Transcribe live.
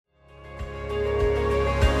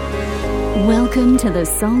Welcome to the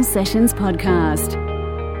Soul Sessions podcast.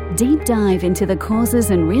 Deep dive into the causes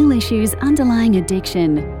and real issues underlying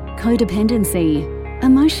addiction, codependency,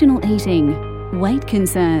 emotional eating, weight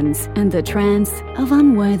concerns, and the trance of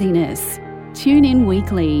unworthiness. Tune in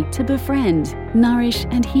weekly to befriend, nourish,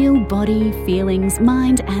 and heal body, feelings,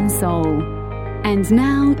 mind, and soul. And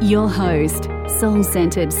now, your host,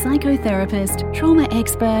 soul-centered psychotherapist, trauma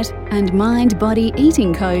expert, and mind-body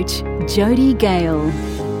eating coach, Jody Gale.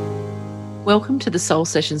 Welcome to the Soul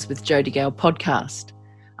Sessions with Jody Gale podcast.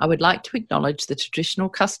 I would like to acknowledge the traditional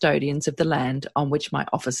custodians of the land on which my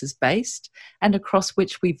office is based and across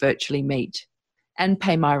which we virtually meet, and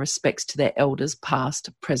pay my respects to their elders past,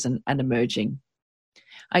 present, and emerging.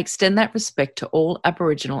 I extend that respect to all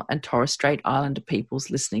Aboriginal and Torres Strait Islander peoples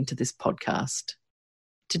listening to this podcast.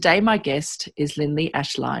 Today, my guest is Lindley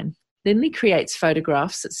Ashline. Lindley creates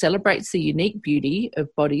photographs that celebrates the unique beauty of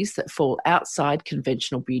bodies that fall outside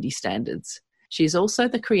conventional beauty standards. She is also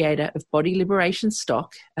the creator of Body Liberation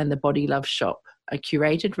Stock and the Body Love Shop, a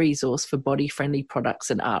curated resource for body-friendly products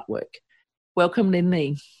and artwork. Welcome,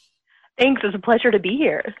 Lindley. Thanks. It's a pleasure to be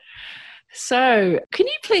here. So, can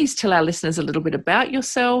you please tell our listeners a little bit about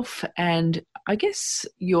yourself and I guess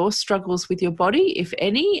your struggles with your body, if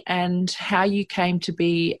any, and how you came to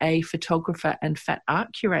be a photographer and fat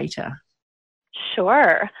art curator?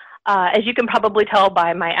 Sure. As you can probably tell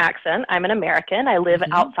by my accent, I'm an American. I live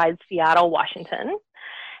outside Seattle, Washington.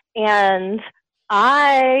 And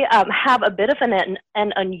I have a bit of an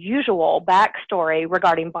unusual backstory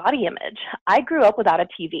regarding body image. I grew up without a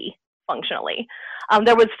TV, functionally.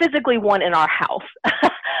 There was physically one in our house,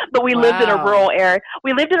 but we lived in a rural area.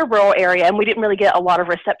 We lived in a rural area, and we didn't really get a lot of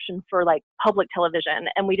reception for like public television,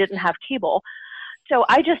 and we didn't have cable. So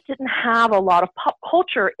I just didn't have a lot of pop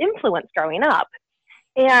culture influence growing up.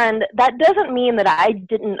 And that doesn't mean that I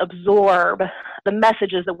didn't absorb the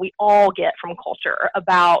messages that we all get from culture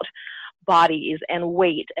about bodies and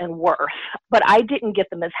weight and worth, but I didn't get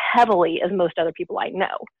them as heavily as most other people I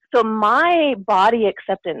know. So my body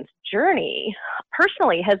acceptance journey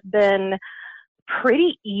personally has been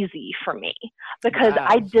pretty easy for me because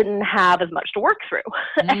I didn't have as much to work through.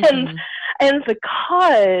 And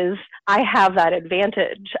because I have that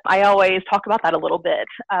advantage, I always talk about that a little bit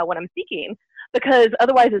when I'm speaking, because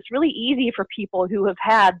otherwise it's really easy for people who have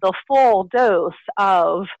had the full dose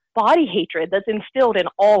of body hatred that's instilled in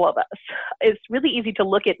all of us. It's really easy to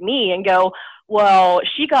look at me and go, well,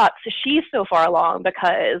 she's so far along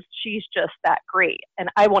because she's just that great, and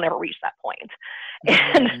I won't ever reach that point.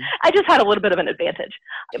 And I just had a little bit of an advantage.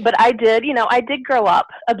 But I did grow up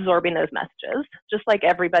absorbing those messages, just like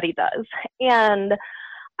everybody does. And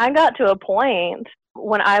I got to a point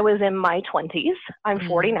when I was in my 20s, I'm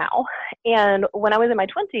 40 now, and when I was in my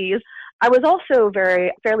 20s, I was also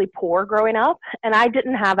fairly poor growing up, and I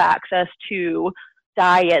didn't have access to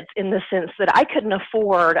diets in the sense that I couldn't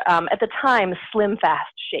afford, at the time, Slim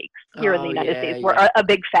Fast shakes here in the United States were a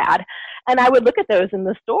big fad. And I would look at those in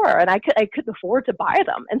the store, and I couldn't afford to buy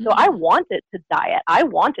them. And so I wanted to diet. I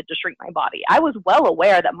wanted to shrink my body. I was well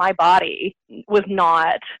aware that my body was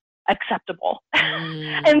not acceptable.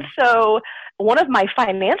 And so one of my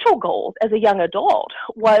financial goals as a young adult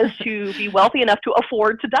was to be wealthy enough to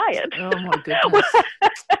afford to diet. Oh my goodness.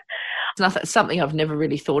 It's something I've never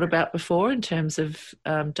really thought about before in terms of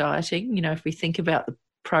dieting. You know, if we think about the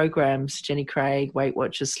programs, Jenny Craig, Weight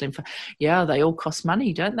Watchers, Slim Fast, they all cost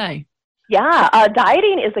money, don't they? Yeah,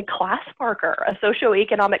 dieting is a class marker, a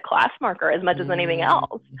socioeconomic class marker as much as anything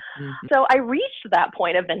else. So I reached that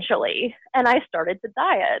point eventually, and I started to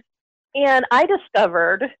diet. And I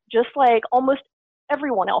discovered, just like almost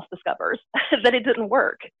everyone else discovers, that it didn't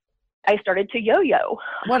work. I started to yo-yo.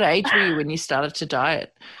 What age were you when you started to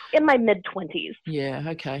diet? In my mid-20s. Yeah,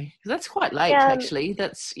 okay. That's quite late, actually.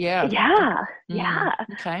 That's, Yeah.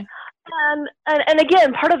 Okay. And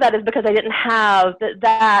again, part of that is because I didn't have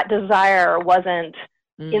that desire wasn't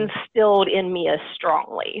instilled in me as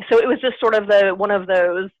strongly. So it was just sort of one of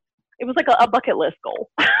those, it was like a bucket list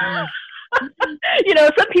goal. You know,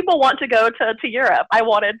 some people want to go to Europe. I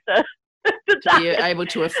wanted to be able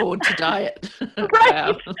to afford to diet.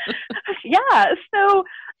 Right. Yeah. So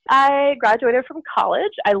I graduated from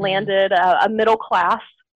college. I landed a middle-class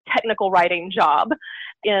technical writing job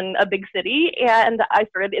in a big city, and I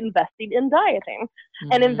started investing in dieting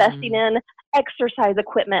and investing in exercise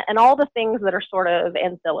equipment and all the things that are sort of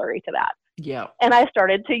ancillary to that. Yeah. And I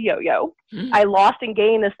started to yo-yo. I lost and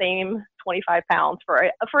gained the same 25 pounds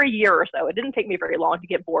for a year or so. It didn't take me very long to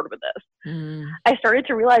get bored with this. I started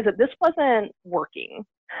to realize that this wasn't working.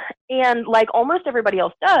 And like almost everybody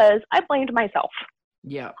else does, I blamed myself.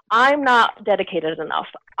 Yeah. I'm not dedicated enough.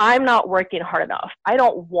 I'm not working hard enough. I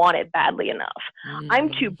don't want it badly enough.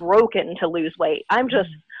 I'm too broken to lose weight. I'm just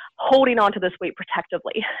holding on to this weight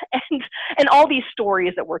protectively. And all these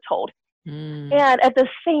stories that we're told. And at the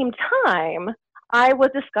same time, I was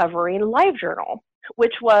discovering LiveJournal,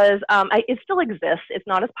 which was, it still exists. It's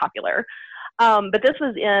not as popular. But this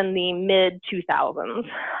was in the mid-2000s.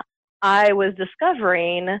 I was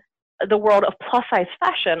discovering the world of plus-size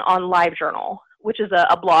fashion on LiveJournal, which is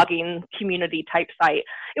a blogging community type site.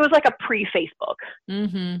 It was like a pre-Facebook.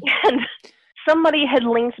 And somebody had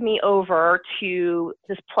linked me over to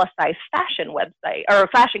this plus-size fashion website, or a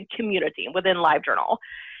fashion community within LiveJournal.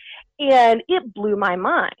 And it blew my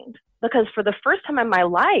mind, because for the first time in my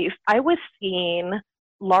life, I was seeing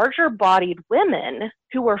larger-bodied women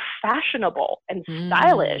who were fashionable and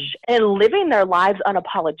stylish and living their lives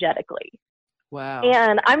unapologetically. Wow.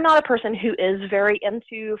 And I'm not a person who is very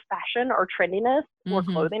into fashion or trendiness or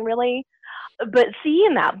clothing, really. But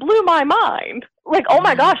seeing that blew my mind. Like, oh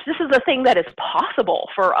my gosh, this is a thing that is possible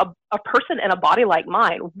for a person in a body like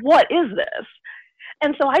mine. What is this?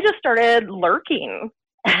 And so I just started lurking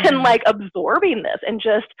and like absorbing this and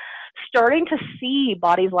just starting to see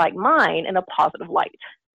bodies like mine in a positive light.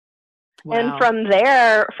 Wow. And from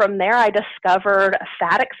there, I discovered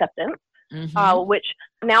fat acceptance, which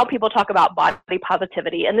now people talk about body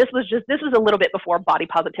positivity. And this was a little bit before body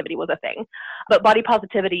positivity was a thing. But body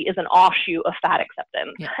positivity is an offshoot of fat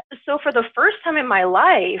acceptance. Yeah. So for the first time in my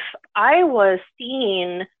life, I was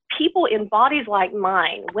seeing people in bodies like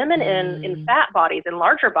mine, women in fat bodies and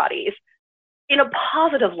larger bodies, in a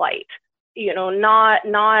positive light. You know, not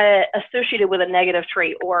associated with a negative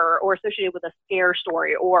trait or associated with a scare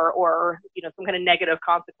story or you know, some kind of negative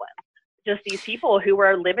consequence. Just these people who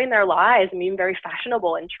were living their lives and being very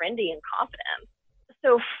fashionable and trendy and confident.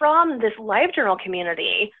 So from this LiveJournal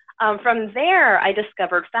community, from there, I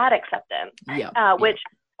discovered fat acceptance, which,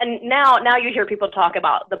 and now you hear people talk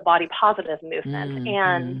about the body positive movement,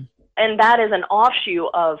 and that is an offshoot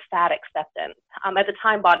of fat acceptance. At the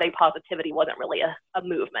time, body positivity wasn't really a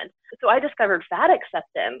movement. So I discovered fat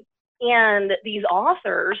acceptance, and these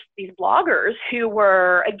authors, these bloggers who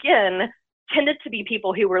were, again, tended to be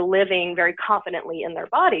people who were living very confidently in their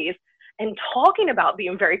bodies and talking about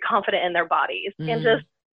being very confident in their bodies, and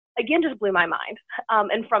just blew my mind.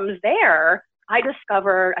 And from there, I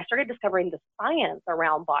started discovering the science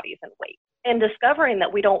around bodies and weight, and discovering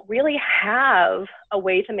that we don't really have a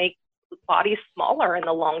way to make bodies smaller in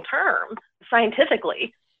the long term,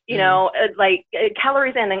 scientifically. You know, like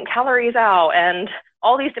calories in and calories out and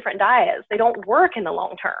all these different diets, they don't work in the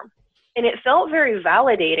long term. And it felt very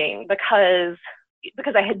validating because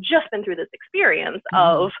I had just been through this experience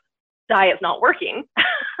of diets not working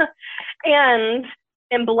and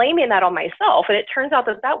blaming that on myself. And it turns out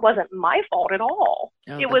that wasn't my fault at all.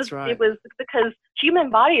 Oh, it was because human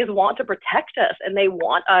bodies want to protect us, and they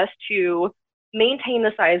want us to maintain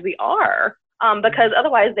the size we are, because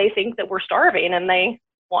otherwise they think that we're starving, and they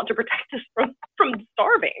want to protect us from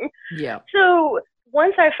starving. Yeah. So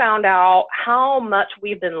once I found out how much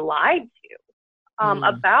we've been lied to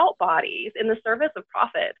about bodies in the service of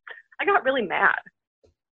profit, I got really mad.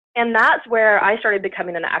 And that's where I started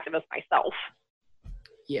becoming an activist myself.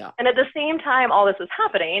 Yeah. And at the same time all this was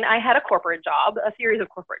happening, I had a series of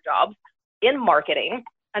corporate jobs in marketing.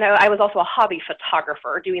 And I was also a hobby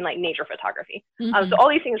photographer doing like nature photography. So all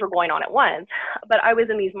these things were going on at once. But I was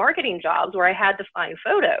in these marketing jobs where I had to find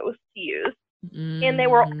photos to use. And they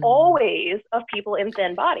were always of people in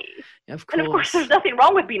thin bodies. Of course. And of course, there's nothing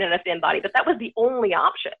wrong with being in a thin body, but that was the only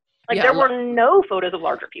option. Like there were no photos of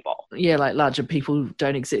larger people. Yeah, like larger people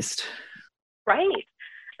don't exist. Right.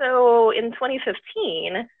 So in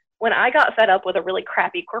 2015, when I got fed up with a really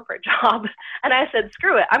crappy corporate job, and I said,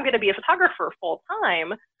 screw it, I'm going to be a photographer full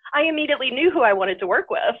time, I immediately knew who I wanted to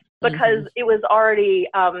work with, because it was already,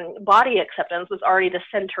 body acceptance was already the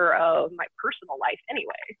center of my personal life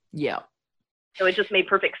anyway. Yeah. So it just made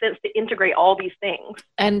perfect sense to integrate all these things.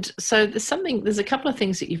 And so there's a couple of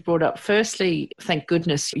things that you've brought up. Firstly, thank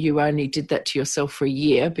goodness you only did that to yourself for a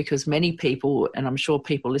year, because many people, and I'm sure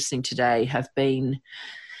people listening today, have been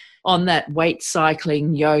on that weight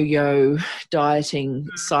cycling, yo-yo dieting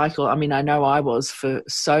cycle. I mean, I know I was for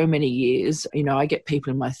so many years. You know, I get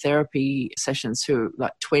people in my therapy sessions who are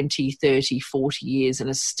like 20, 30, 40 years and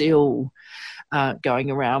are still going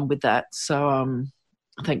around with that. So,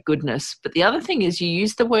 thank goodness. But the other thing is you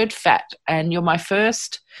used the word fat, and you're my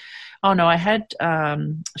first. Oh no, I had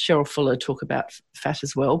Cheryl Fuller talk about fat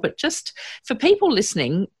as well. But just for people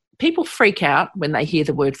listening, people freak out when they hear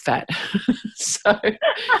the word fat. So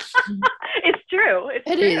it's true.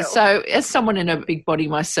 It is. So as someone in a big body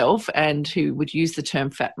myself and who would use the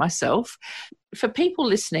term fat myself, for people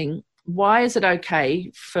listening, why is it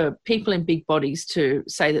okay for people in big bodies to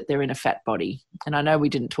say that they're in a fat body? And I know we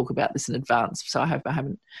didn't talk about this in advance, so I hope I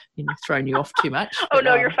haven't thrown you off too much. Oh,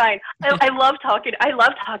 no, you're fine. I love talking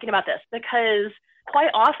about this because quite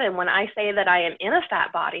often when I say that I am in a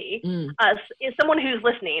fat body, someone who's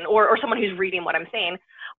listening or someone who's reading what I'm saying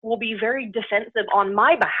will be very defensive on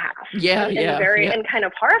my behalf. And kind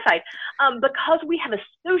of horrified because we have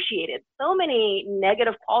associated so many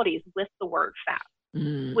negative qualities with the word fat.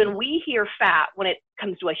 When we hear fat, when it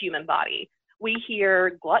comes to a human body, we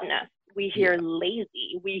hear gluttonous, we hear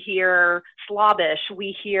lazy, we hear slobbish,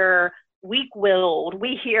 we hear weak-willed,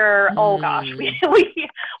 we hear,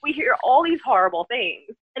 we hear all these horrible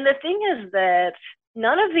things. And the thing is that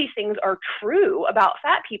none of these things are true about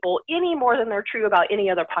fat people any more than they're true about any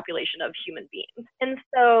other population of human beings. And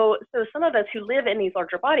so some of us who live in these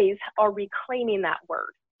larger bodies are reclaiming that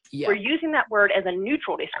word. Yeah. We're using that word as a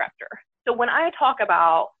neutral descriptor. So when I talk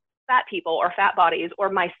about fat people or fat bodies or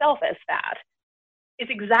myself as fat,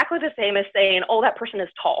 it's exactly the same as saying, oh, that person is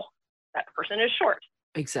tall. That person is short.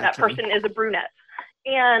 Exactly. That person is a brunette.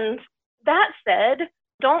 And that said,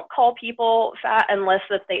 don't call people fat unless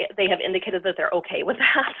that they have indicated that they're okay with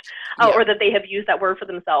that or that they have used that word for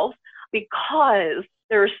themselves, because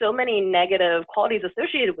there are so many negative qualities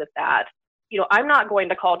associated with that. I'm not going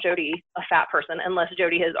to call Jody a fat person unless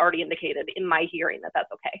Jody has already indicated in my hearing that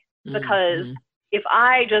that's okay. Because if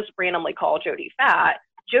I just randomly call Jody fat,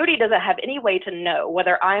 Jody doesn't have any way to know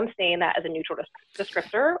whether I'm saying that as a neutral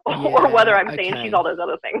descriptor or whether I'm saying she's all those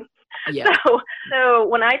other things. Yeah. So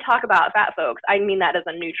when I talk about fat folks, I mean that as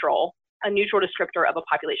a neutral descriptor of a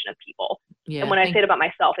population of people. Yeah, and when I say it about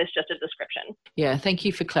myself, it's just a description. Yeah, thank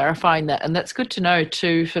you for clarifying that. And that's good to know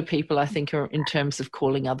too for people, I think, in terms of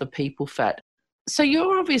calling other people fat. So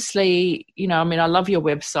you're obviously, I love your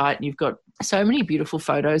website and you've got so many beautiful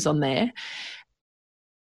photos on there.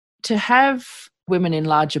 To have women in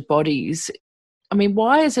larger bodies,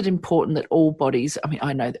 why is it important that all bodies,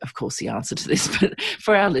 I know, of course, the answer to this, but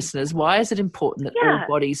for our listeners, why is it important that all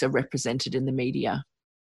bodies are represented in the media?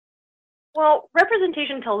 Well,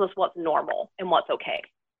 representation tells us what's normal and what's okay.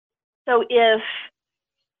 So if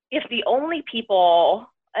the only people,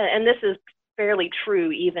 and this is fairly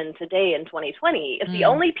true even today in 2020, if the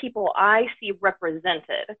only people I see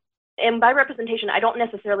represented, and by representation, I don't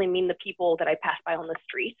necessarily mean the people that I pass by on the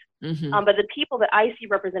street, but the people that I see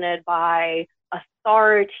represented by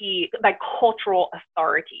cultural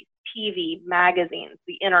authorities, TV, magazines,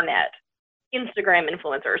 the internet, Instagram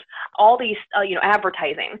influencers, all these,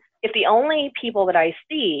 advertising. If the only people that I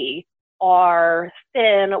see are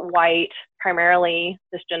thin, white, primarily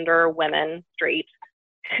cisgender women, straight,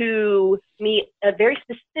 who meet a very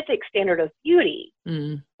specific standard of beauty,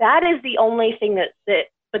 that is the only thing that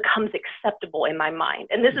becomes acceptable in my mind.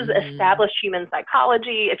 And this is established human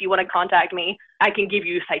psychology. If you want to contact me, I can give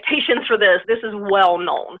you citations for this. This is well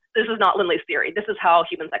known. This is not Lindley's theory. This is how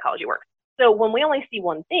human psychology works. So when we only see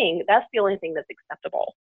one thing, that's the only thing that's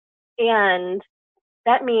acceptable. And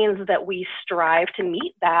that means that we strive to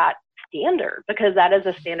meet that standard because that is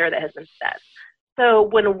a standard that has been set. So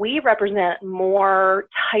when we represent more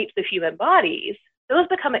types of human bodies, those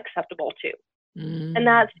become acceptable too. And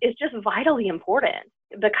it's just vitally important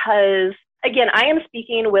because, again, I am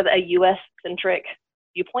speaking with a U.S.-centric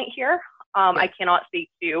viewpoint here. I cannot speak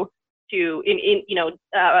to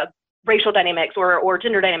racial dynamics or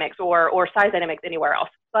gender dynamics or size dynamics anywhere else.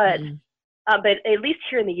 But at least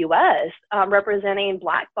here in the U.S., representing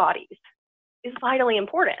Black bodies is vitally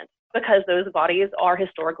important because those bodies are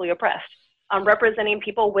historically oppressed. Representing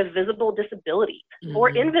people with visible disabilities or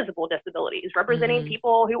invisible disabilities, representing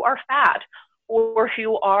people who are fat or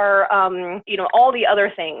who are, all the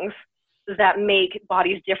other things that make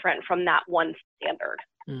bodies different from that one standard,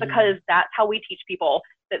 because that's how we teach people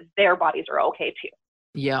that their bodies are okay too.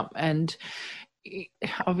 Yeah. And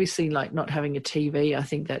obviously, like not having a TV, I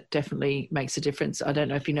think that definitely makes a difference. I don't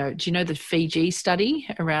know if do you know the Fiji study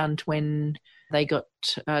around when they got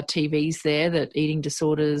TVs there, that eating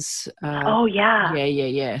disorders.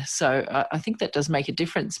 Yeah. So I think that does make a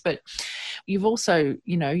difference. But you've also,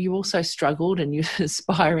 you also struggled and you're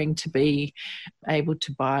aspiring to be able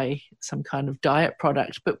to buy some kind of diet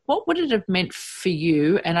product. But what would it have meant for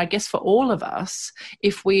you, and I guess for all of us,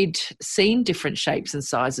 if we'd seen different shapes and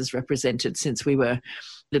sizes represented since we were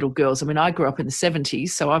little girls? I grew up in the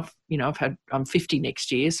 70s, so I'm 50 next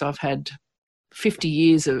year, so I've had 50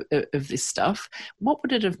 years of this stuff. What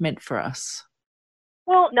would it have meant for us?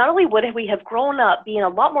 Well, not only would we have grown up being a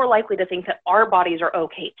lot more likely to think that our bodies are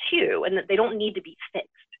okay too, and that they don't need to be fixed,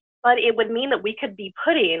 but it would mean that we could be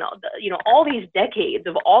putting, all these decades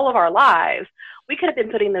of all of our lives, we could have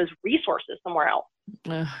been putting those resources somewhere else.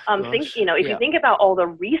 If you think about all the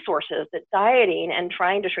resources that dieting and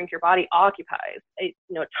trying to shrink your body occupies,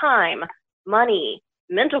 time, money,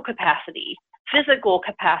 mental capacity, physical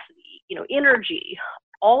capacity, energy,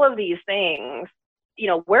 all of these things,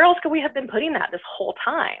 where else could we have been putting that this whole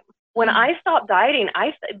time? When I stopped dieting,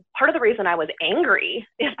 part of the reason I was angry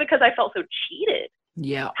is because I felt so cheated.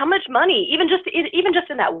 Yeah. How much money, even just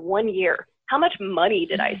in that 1 year, how much money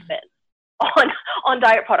did I spend on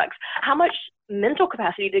diet products? How much mental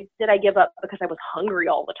capacity did I give up because I was hungry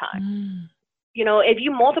all the time? If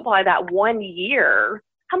you multiply that 1 year,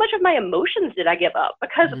 how much of my emotions did I give up?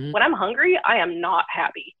 Because when I'm hungry, I am not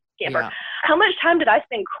happy camper. Yeah. How much time did I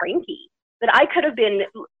spend cranky that I could have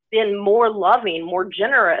been more loving, more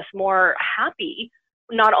generous, more happy,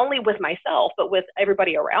 not only with myself, but with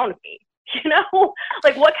everybody around me?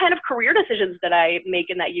 Like what kind of career decisions did I make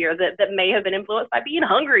in that year that may have been influenced by being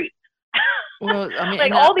hungry? Well, I mean,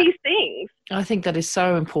 like all these things. I think that is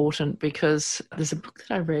so important because there's a book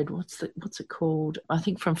that I read. What's it called? I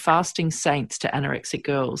think From Fasting Saints to Anorexic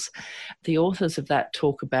Girls. The authors of that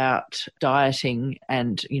talk about dieting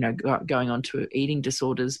and, going on to eating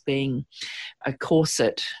disorders being a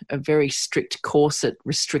corset, a very strict corset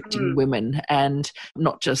restricting women, and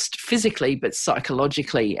not just physically, but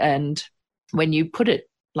psychologically. And when you put it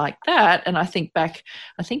like that, and I think back,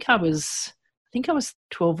 I think I was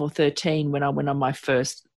 12 or 13 when I went on my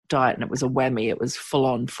first diet, and it was a whammy. It was full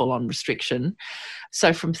on restriction.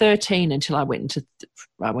 So from 13 until I went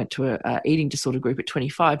to a eating disorder group at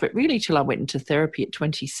 25, but really till I went into therapy at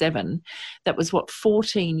 27, that was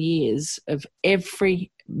 14 years of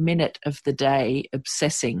every minute of the day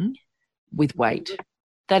obsessing with weight.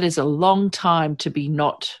 That is a long time to be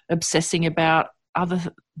not obsessing about other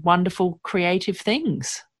wonderful creative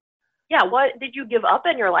things. Yeah, what did you give up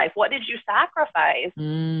in your life? What did you sacrifice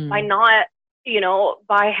by not,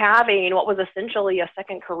 by having what was essentially a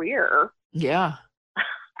second career? Yeah.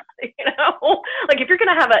 Like if you're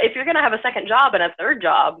gonna have a second job and a third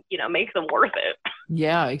job, make them worth it.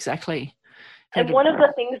 Yeah, exactly. And one of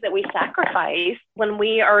the things that we sacrifice when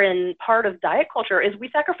we are in part of diet culture is we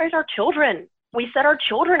sacrifice our children. We set our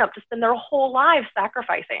children up to spend their whole lives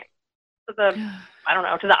sacrificing to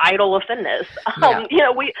the idol of thinness.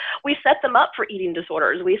 We set them up for eating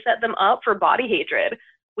disorders. We set them up for body hatred.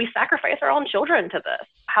 We sacrifice our own children to this.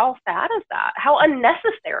 How sad is that? How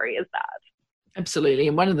unnecessary is that? Absolutely.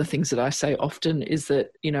 And one of the things that I say often is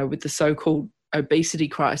that, with the so-called obesity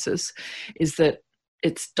crisis, is that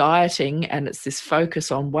it's dieting and it's this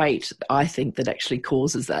focus on weight, I think, that actually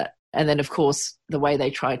causes that. And then, of course, the way they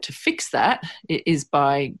try to fix that is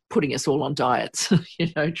by putting us all on diets,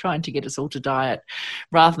 trying to get us all to diet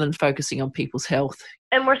rather than focusing on people's health.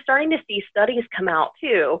 And we're starting to see studies come out,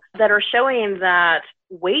 too, that are showing that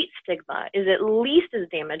weight stigma is at least as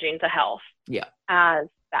damaging to health as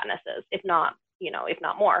fatness is, if not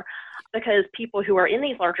more, because people who are in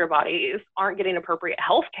these larger bodies aren't getting appropriate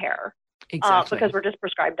health care because we're just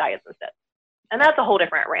prescribed diets instead. And that's a whole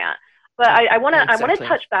different rant. But I want to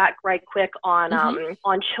touch back right quick on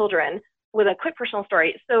children with a quick personal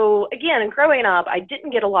story. So again, growing up, I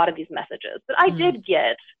didn't get a lot of these messages, but I did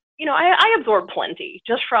get, I absorbed plenty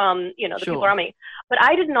just from, the people around me. But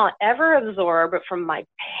I did not ever absorb from my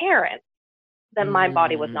parents that my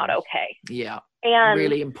body was not okay. Yeah. And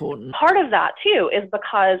really important. Part of that too is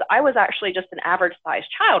because I was actually just an average sized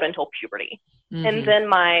child until puberty. And then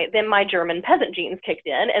my German peasant genes kicked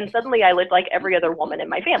in, and suddenly I looked like every other woman in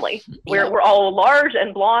my family. We're all large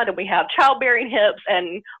and blonde, and we have childbearing hips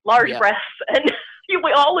and large breasts, and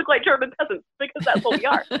we all look like German peasants because that's what we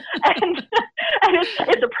are. and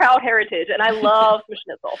it's a proud heritage, and I love some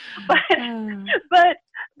schnitzel. But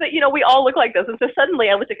we all look like this. And so suddenly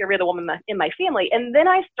I looked like every other woman in my family. And then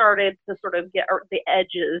I started to sort of get the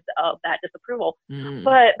edges of that disapproval.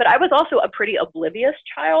 But I was also a pretty oblivious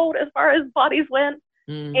child as far as bodies went.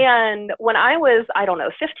 And when I was,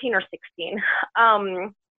 15 or 16,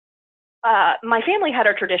 my family had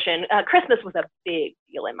a tradition. Christmas was a big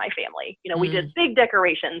deal in my family. We did big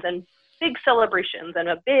decorations and big celebrations and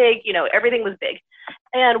a big, everything was big.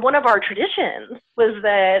 And one of our traditions was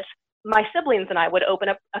that my siblings and I would open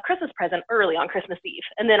up a Christmas present early on Christmas Eve.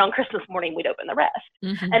 And then on Christmas morning, we'd open the rest.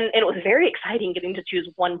 And it was very exciting getting to choose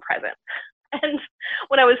one present. And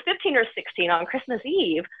when I was 15 or 16 on Christmas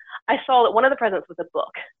Eve, I saw that one of the presents was a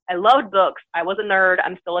book. I loved books. I was a nerd.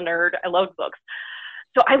 I'm still a nerd. I loved books.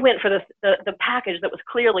 So I went for the package that was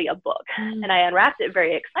clearly a book. And I unwrapped it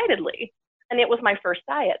very excitedly. and it was my first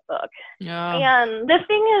diet book. Yeah. And the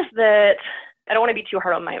thing is that I don't want to be too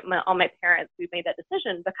hard on my parents who made that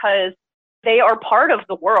decision, because they are part of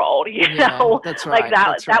the world, you know, that's right. like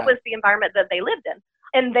that was the environment that they lived in.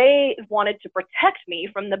 And they wanted to protect me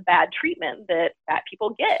from the bad treatment that fat people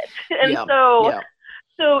get. And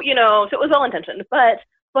so, you know, so it was well intentioned, but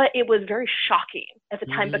it was very shocking at the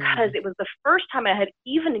time, because it was the first time I had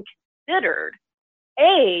even considered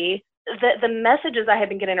the messages I had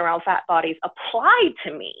been getting around fat bodies applied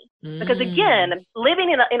to me. Because again,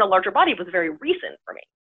 living in a larger body was very recent for me.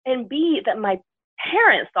 And B, that my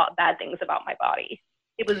parents thought bad things about my body.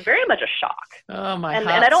 It was very much a shock. Oh, my and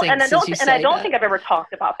heart sinks. I don't think I've ever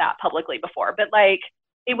talked about that publicly before. But like,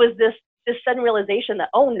 it was this sudden realization that,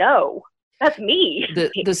 oh no, that's me.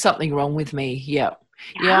 There's something wrong with me. Yeah.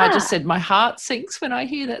 I just said my heart sinks when I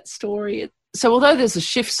hear that story. So although there's a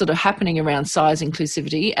shift sort of happening around size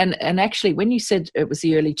inclusivity, and actually when you said it was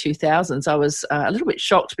the early 2000s, I was a little bit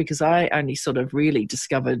shocked, because I only sort of really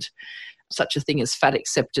discovered such a thing as fat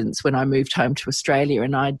acceptance when I moved home to Australia,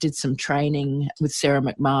 and I did some training with Sarah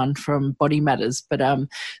McMahon from Body Matters. But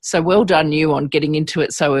so well done you on getting into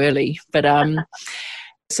it so early. But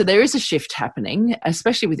so there is a shift happening,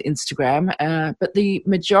 especially with Instagram, but the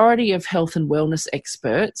majority of health and wellness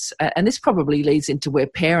experts, and this probably leads into where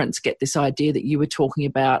parents get this idea that you were talking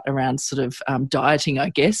about around sort of dieting,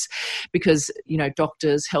 I guess, because, you know,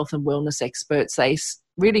 doctors, health and wellness experts, they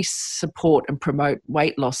really support and promote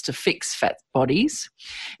weight loss to fix fat bodies.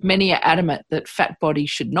 Many are adamant that fat bodies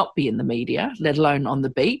should not be in the media, let alone on the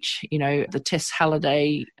beach. You know, the Tess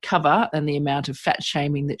Halliday cover and the amount of fat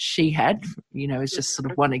shaming that she had, you know, is just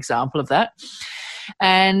sort of one example of that.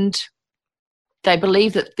 And they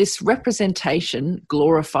believe that this representation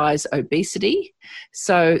glorifies obesity.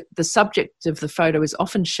 So the subject of the photo is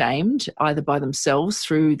often shamed either by themselves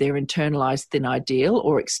through their internalized thin ideal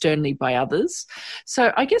or externally by others.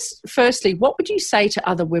 So I guess, firstly, what would you say to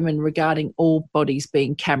other women regarding all bodies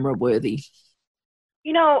being camera worthy?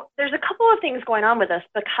 You know, there's a couple of things going on with this,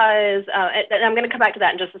 because, and I'm going to come back to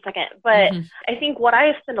that in just a second, but I think what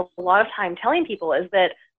I spend a lot of time telling people is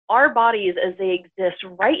that our bodies as they exist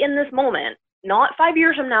right in this moment, not 5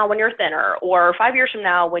 years from now when you're thinner, or 5 years from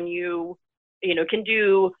now when you know, can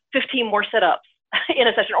do 15 more sit-ups in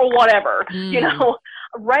a session or whatever, you know,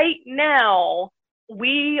 right now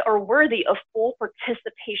we are worthy of full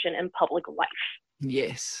participation in public life.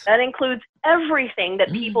 Yes. That includes everything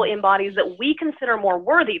that people in bodies that we consider more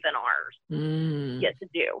worthy than ours get to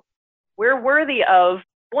do. We're worthy of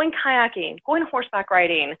going kayaking, going horseback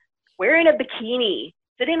riding, wearing a bikini,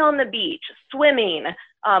 sitting on the beach, swimming,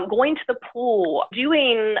 going to the pool,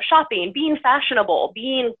 doing shopping, being fashionable,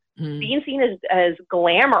 being seen as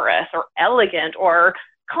glamorous or elegant or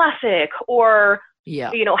classic, or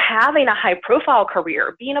you know, having a high profile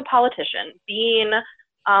career, being a politician, being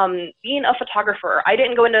a photographer. I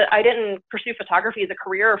didn't pursue photography as a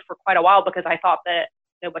career for quite a while, because I thought that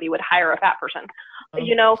nobody would hire a fat person.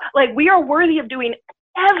 You know, like, we are worthy of doing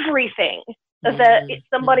everything that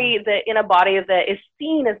somebody that in a body that is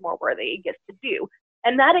seen as more worthy gets to do.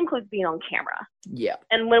 And that includes being on camera. Yeah.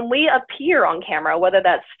 And when we appear on camera, whether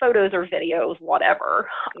that's photos or videos, whatever,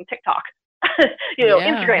 on TikTok, you know,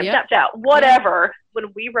 Instagram, Snapchat, whatever, when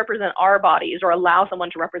we represent our bodies or allow someone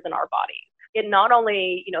to represent our bodies, it not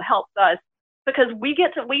only, you know, helps us because we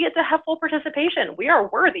get to have full participation. We are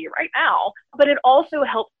worthy right now, but it also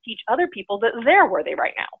helps teach other people that they're worthy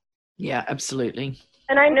right now. Yeah, absolutely.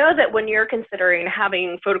 And I know that when you're considering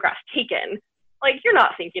having photographs taken, like, you're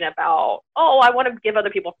not thinking about, oh, I want to give other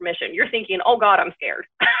people permission. You're thinking, oh God, I'm scared.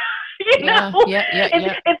 You know?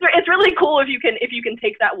 It's really cool if you can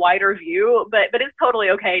take that wider view, but it's totally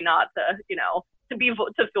okay not to, you know,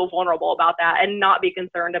 to feel vulnerable about that and not be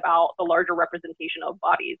concerned about the larger representation of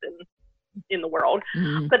bodies in the world.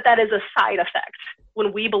 Mm-hmm. But that is a side effect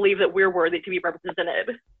when we believe that we're worthy to be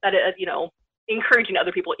represented. That is, you know, encouraging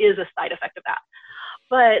other people is a side effect of that.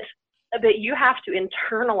 But you have to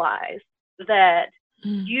internalize that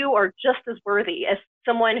you are just as worthy as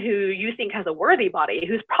someone who you think has a worthy body,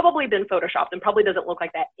 who's probably been photoshopped and probably doesn't look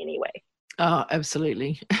like that anyway. Oh,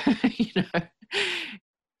 absolutely. You know.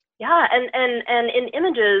 Yeah, and in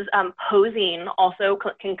images, posing also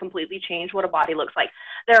can completely change what a body looks like.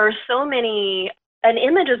 There are so many. An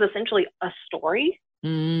image is essentially a story.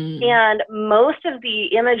 And most of the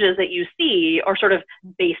images that you see are sort of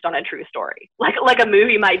based on a true story. Like a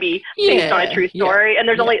movie might be based on a true story, and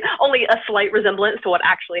there's only a slight resemblance to what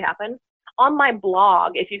actually happened. On my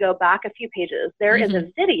blog, if you go back a few pages, there is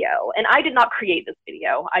a video, and I did not create this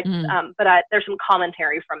video. But there's some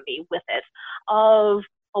commentary from me with it of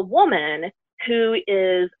a woman who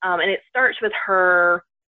is, and it starts with her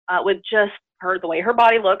with just the way her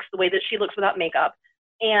body looks, the way that she looks without makeup.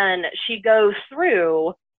 And she goes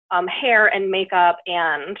through hair and makeup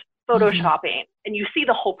and photoshopping, and you see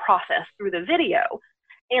the whole process through the video.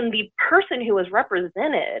 And the person who was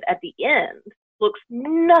represented at the end looks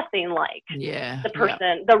nothing like the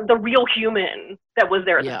person, the real human that was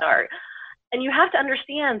there at the start. And you have to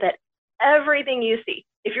understand that everything you see,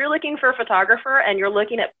 if you're looking for a photographer and you're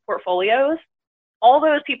looking at portfolios, all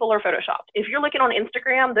those people are photoshopped. If you're looking on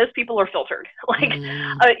Instagram, those people are filtered. Like,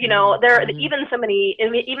 you know, there are even so many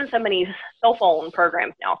cell phone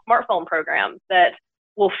programs now, smartphone programs that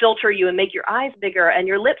will filter you and make your eyes bigger and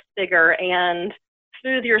your lips bigger and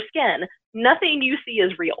smooth your skin. Nothing you see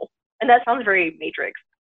is real. And that sounds very Matrix.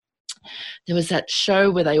 There was that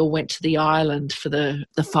show where they all went to the island for the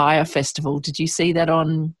Fire Festival. Did you see that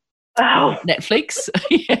on Netflix?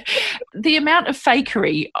 The amount of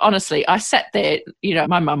fakery, honestly, I sat there, you know,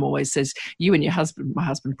 my mum always says, you and your husband, my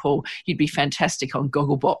husband Paul, you'd be fantastic on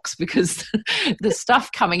Gogglebox, because the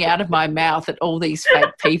stuff coming out of my mouth at all these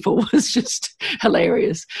fake people was just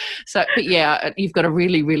hilarious. So, but yeah, you've got a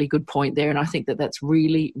really, really good point there. And I think that that's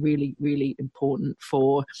really, really, really important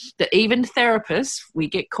for that. Even therapists, we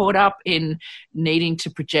get caught up in needing to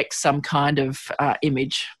project some kind of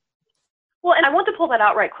image. Well, and I want to pull that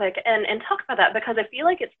out right quick and talk about that, because I feel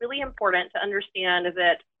like it's really important to understand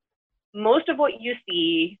that most of what you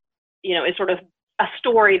see, you know, is sort of a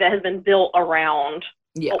story that has been built around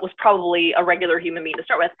what was probably a regular human being to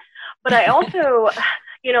start with. But I also,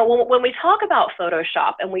 you know, when we talk about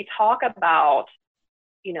Photoshop and we talk about,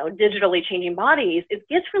 you know, digitally changing bodies, it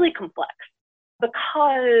gets really complex,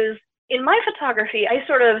 because in my photography, I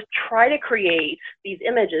sort of try to create these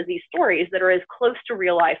images, these stories that are as close to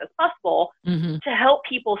real life as possible to help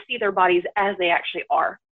people see their bodies as they actually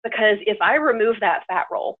are. Because if I remove that fat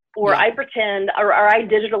roll, or I pretend, or I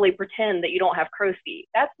digitally pretend that you don't have crow's feet,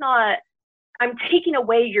 that's not, I'm taking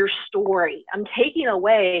away your story. I'm taking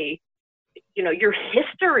away, you know, your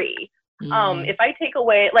history. If I take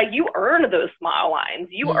away, like, you earned those smile lines,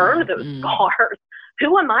 you earned those scars.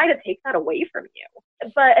 Who am I to take that away from you?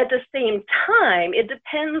 But at the same time, it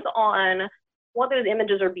depends on what those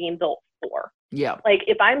images are being built for. Yeah. Like,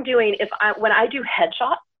 when I do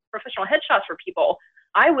headshots, professional headshots for people,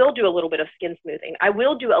 I will do a little bit of skin smoothing. I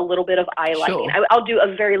will do a little bit of highlighting. Sure. I'll do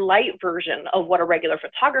a very light version of what a regular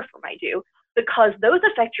photographer might do, because those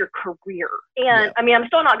affect your career. And I mean, I'm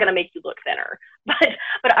still not going to make you look thinner,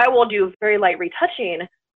 but I will do very light retouching,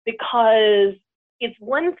 because it's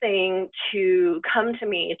one thing to come to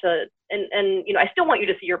me and you know, I still want you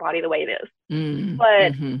to see your body the way it is,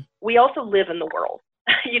 but we also live in the world.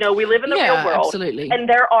 You know, we live in the real world. Absolutely. And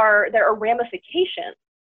there are ramifications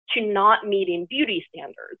to not meeting beauty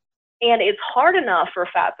standards. And it's hard enough for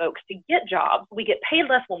fat folks to get jobs. We get paid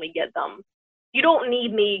less when we get them. You don't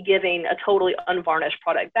need me giving a totally unvarnished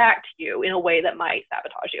product back to you in a way that might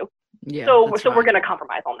sabotage you. Yeah, so we're going to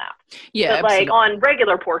compromise on that. Yeah, but like on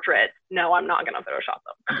regular portraits, no, I'm not going to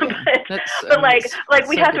Photoshop them. Yeah, but like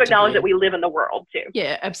we have to acknowledge that we live in the world too.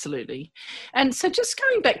 Yeah, absolutely. And so just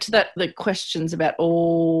going back to that, the questions about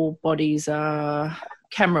all bodies are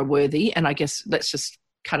camera worthy, and I guess let's just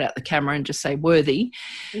cut out the camera and just say worthy.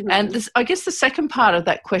 And I guess the second part of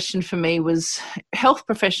that question for me was health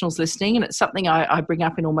professionals listening, and it's something I bring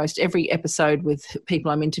up in almost every episode with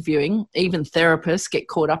people I'm interviewing. Even therapists get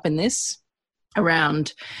caught up in this,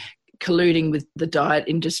 around colluding with the diet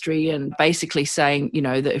industry and basically saying, you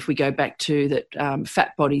know, that if we go back to that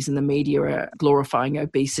fat bodies in the media are glorifying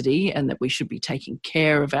obesity and that we should be taking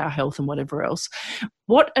care of our health and whatever else.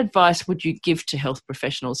 What advice would you give to health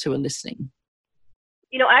professionals who are listening?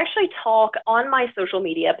 You know, I actually talk on my social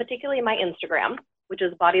media, particularly my Instagram, which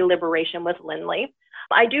is Body Liberation with Lindley.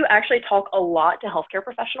 I do actually talk a lot to healthcare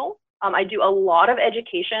professionals. I do a lot of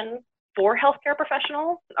education for healthcare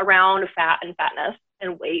professionals around fat and fatness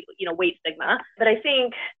and weight, you know, weight stigma. But I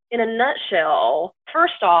think in a nutshell,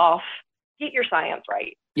 first off, get your science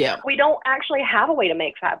right. Yeah. We don't actually have a way to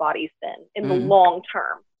make fat bodies thin in the long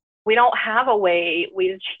term. We don't have a way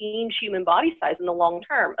to change human body size in the long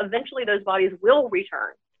term. Eventually, those bodies will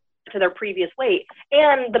return to their previous weight,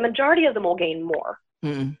 and the majority of them will gain more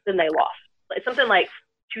than they lost. It's something like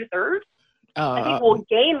 2/3. I think will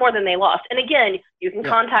gain more than they lost. And again, you can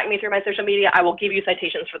contact me through my social media. I will give you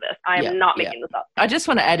citations for this. I am not making this up. I just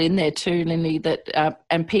want to add in there too, Lindley, that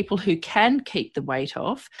and people who can keep the weight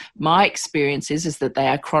off, my experience is that they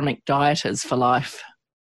are chronic dieters for life.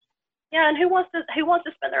 Yeah, and who wants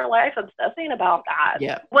to spend their life obsessing about that?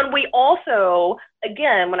 Yeah. When we also,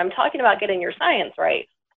 again, when I'm talking about getting your science right,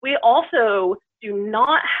 we also do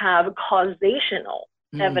not have causational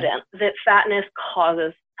evidence that fatness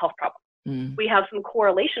causes health problems. We have some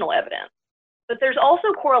correlational evidence. But there's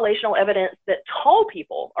also correlational evidence that tall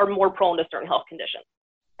people are more prone to certain health conditions,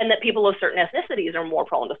 and that people of certain ethnicities are more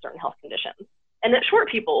prone to certain health conditions, and that short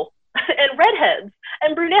people and redheads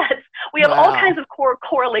and brunettes, we have all kinds of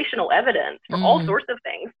correlational evidence for all sorts of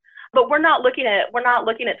things. But we're not looking at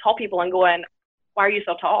tall people and going, why are you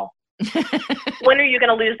so tall? When are you going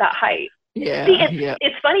to lose that height? Yeah, See,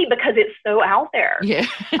 it's funny because it's so out there. Yeah.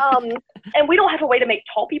 And we don't have a way to make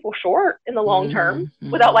tall people short in the long term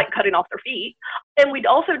without like cutting off their feet. And we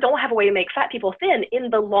also don't have a way to make fat people thin in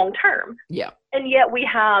the long term. Yeah. And yet we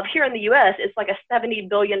have here in the US, it's like a $70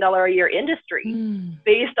 billion a year industry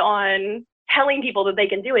based on telling people that they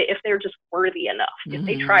can do it if they're just worthy enough. If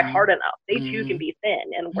they try hard enough, they too can be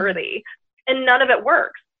thin and worthy. And none of it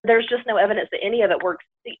works. There's just no evidence that any of it works,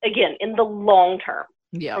 again, in the long term.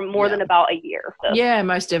 For more than about a year. So. Yeah,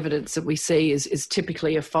 most evidence that we see is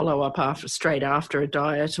typically a follow-up straight after a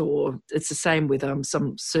diet, or it's the same with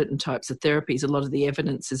some certain types of therapies. A lot of the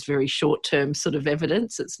evidence is very short-term sort of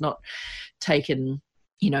evidence. It's not taken,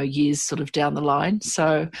 years sort of down the line.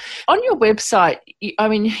 So on your website,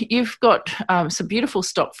 you've got some beautiful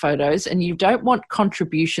stock photos, and you don't want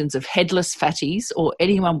contributions of headless fatties or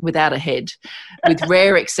anyone without a head, with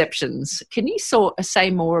rare exceptions. Can you say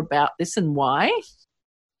more about this and why?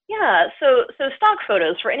 Yeah, so stock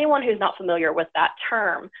photos, for anyone who's not familiar with that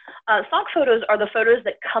term, stock photos are the photos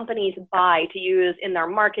that companies buy to use in their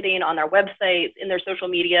marketing, on their websites, in their social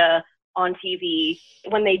media, on TV,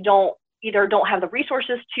 when they either don't have the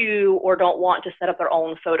resources to or don't want to set up their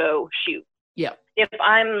own photo shoot. Yeah. If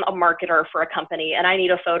I'm a marketer for a company and I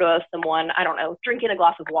need a photo of someone, I don't know, drinking a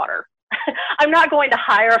glass of water, I'm not going to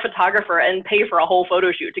hire a photographer and pay for a whole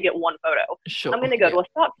photo shoot to get one photo. Sure. I'm going to go to a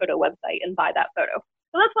stock photo website and buy that photo.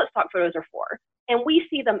 So that's what stock photos are for. And we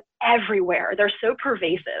see them everywhere. They're so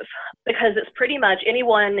pervasive because it's pretty much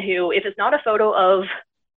anyone who, if it's not a photo of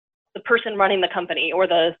the person running the company or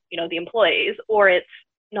the employees, or it's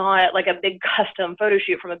not like a big custom photo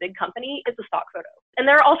shoot from a big company, it's a stock photo. And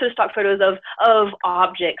there are also stock photos of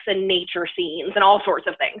objects and nature scenes and all sorts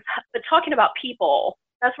of things. But talking about people,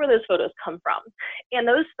 that's where those photos come from. And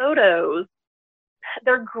those photos,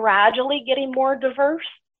 they're gradually getting more diverse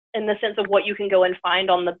in the sense of what you can go and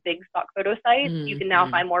find on the big stock photo sites. You can now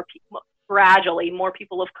find more people, gradually more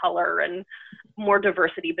people of color and more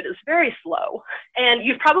diversity, but it's very slow. And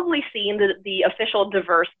you've probably seen the official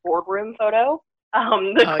diverse boardroom photo,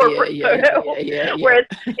 corporate photo, where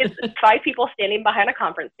it's 5 people standing behind a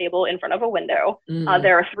conference table in front of a window.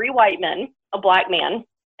 There are 3 white men, a black man,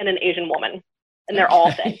 and an Asian woman. And they're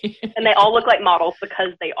all thin. And they all look like models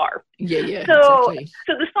because they are. Yeah. So exactly.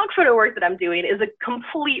 So the stock photo work that I'm doing is a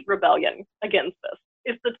complete rebellion against this.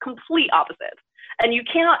 It's the complete opposite. And you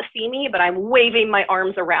cannot see me, but I'm waving my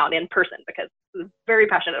arms around in person because I'm very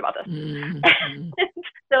passionate about this.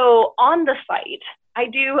 So on the site, I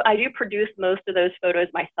do produce most of those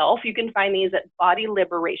photos myself. You can find these at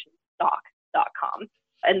bodyliberationstock.com.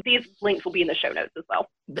 And these links will be in the show notes as well.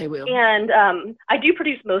 They will. And I do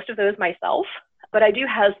produce most of those myself, but I do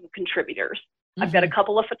have some contributors. I've got a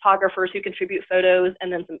couple of photographers who contribute photos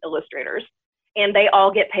and then some illustrators. And they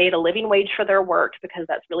all get paid a living wage for their work because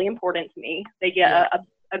that's really important to me. They get a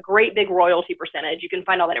great big royalty percentage. You can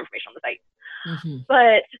find all that information on the site.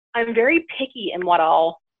 But I'm very picky in what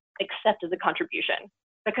I'll accept as a contribution.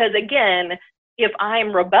 Because again, if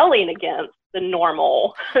I'm rebelling against the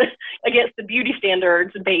normal, against the beauty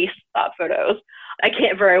standards based stock photos, I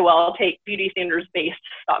can't very well take beauty standards based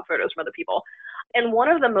stock photos from other people. And one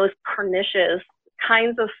of the most pernicious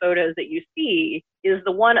kinds of photos that you see is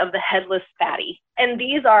the one of the headless fatty. And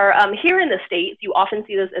these are, here in the States, you often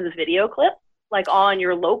see this as video clips, like on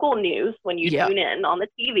your local news when you tune in on the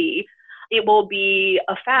TV. It will be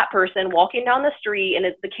a fat person walking down the street, and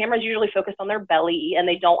the camera's usually focused on their belly, and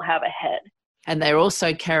they don't have a head. And they're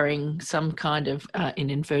also carrying some kind of, in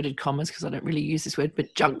inverted commas, because I don't really use this word,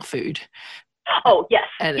 but junk food. Oh, yes.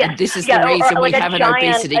 And this is the reason we have an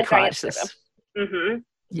obesity crisis.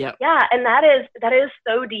 Yeah. Yeah, and that is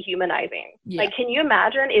so dehumanizing. Yeah. Like, can you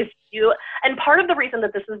imagine and part of the reason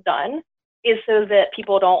that this is done is so that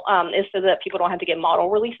people don't have to get model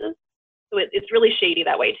releases. So it's really shady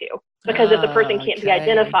that way too. Because if the person can't be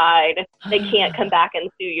identified, they can't come back and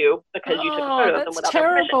sue you because you took a photo of them without their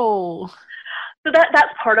permission. So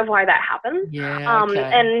that's part of why that happens. Yeah.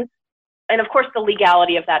 Okay. And of course, the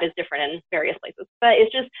legality of that is different in various places. But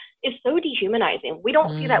it's so dehumanizing. We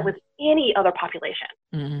don't see that with any other population.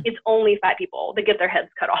 It's only fat people that get their heads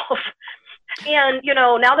cut off. And,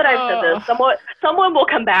 now that I've said this, someone will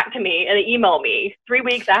come back to me and email me 3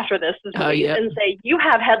 weeks after this is released and say, you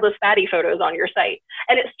have headless fatty photos on your site.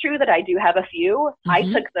 And it's true that I do have a few. Mm-hmm. I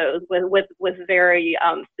took those with very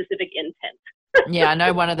specific intent. Yeah, I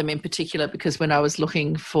know one of them in particular because when I was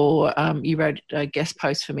looking for, you wrote a guest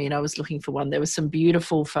post for me and I was looking for one. There was some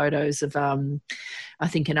beautiful photos of, I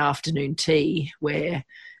think, an afternoon tea where,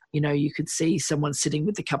 you could see someone sitting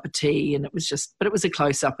with a cup of tea and it was a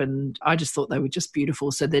close up and I just thought they were just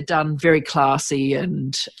beautiful. So they're done very classy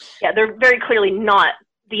and. Yeah, they're very clearly not.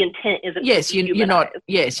 The intent isn't. Yes, you're not.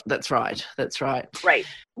 Yes, that's right. Right.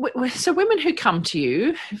 So women who come to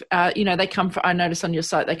you, they come for. I notice on your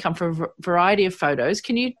site they come for a variety of photos.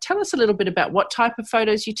 Can you tell us a little bit about what type of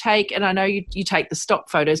photos you take? And I know you take the stock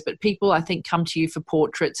photos, but people I think come to you for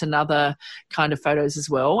portraits and other kind of photos as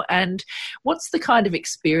well. And what's the kind of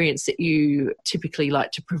experience that you typically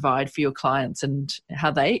like to provide for your clients and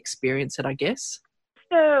how they experience it? I guess.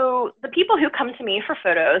 So the people who come to me for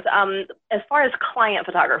photos, as far as client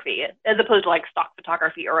photography, as opposed to like stock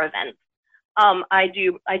photography or events, I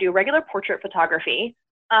do regular portrait photography.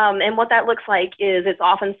 And what that looks like is it's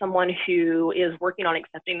often someone who is working on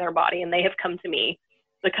accepting their body and they have come to me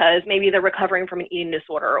because maybe they're recovering from an eating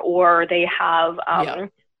disorder or they have,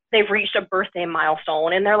 they've reached a birthday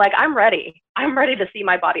milestone and they're like, I'm ready to see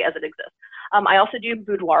my body as it exists. I also do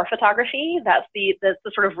boudoir photography. That's the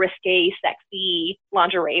sort of risque, sexy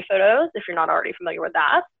lingerie photos, if you're not already familiar with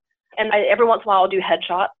that. And every once in a while I'll do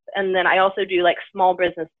headshots. And then I also do like small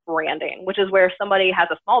business branding, which is where somebody has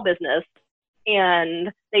a small business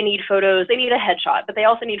and they need photos, they need a headshot, but they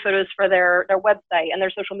also need photos for their website and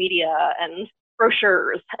their social media and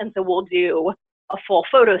brochures. And so we'll do a full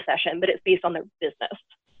photo session, but it's based on their business.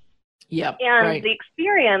 Yeah. And right. the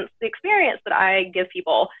experience that I give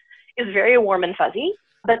people is very warm and fuzzy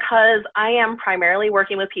because I am primarily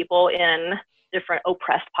working with people in different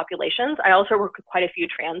oppressed populations. I also work with quite a few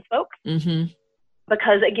trans folks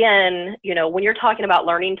because again, when you're talking about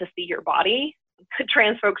learning to see your body,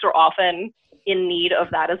 trans folks are often in need of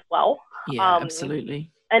that as well. Yeah, absolutely.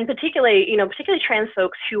 And particularly trans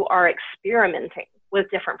folks who are experimenting with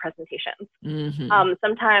different presentations. Mm-hmm.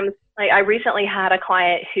 Sometimes, like I recently had a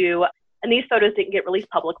client who, and these photos didn't get released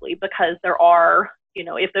publicly because there are,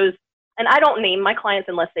 if those, and I don't name my clients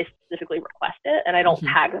unless they specifically request it, and I don't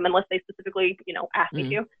tag them unless they specifically, ask me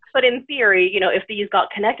to. But in theory, if these got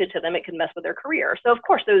connected to them, it could mess with their career. So of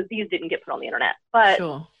course, these didn't get put on the internet. But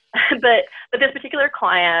sure. but this particular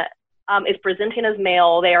client is presenting as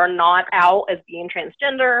male. They are not out as being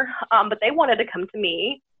transgender, but they wanted to come to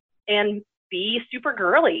me and be super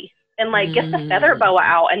girly and like get the feather boa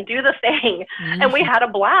out and do the thing. And we had a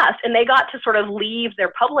blast and they got to sort of leave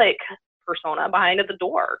their public persona behind at the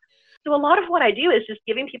door. So a lot of what I do is just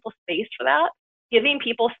giving people space for that, giving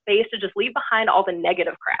people space to just leave behind all the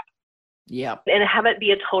negative crap. Yeah. And have it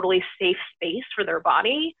be a totally safe space for their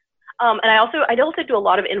body. And I also do a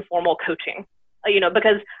lot of informal coaching,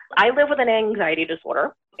 because I live with an anxiety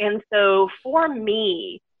disorder. And so for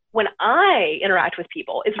me, when I interact with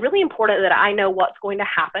people, it's really important that I know what's going to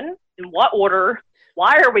happen, in what order,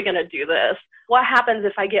 why are we going to do this? What happens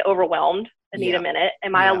if I get overwhelmed and need a minute?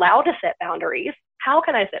 Am I allowed to set boundaries? How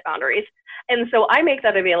can I set boundaries? And so I make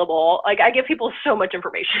that available. Like I give people so much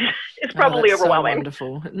information. It's probably overwhelming. So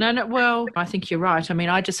wonderful. No, well, I think you're right. I mean,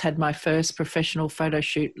 I just had my first professional photo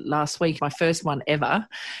shoot last week, my first one ever.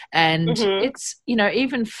 And it's,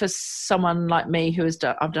 even for someone like me who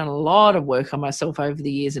I've done a lot of work on myself over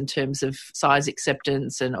the years in terms of size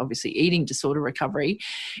acceptance and obviously eating disorder recovery.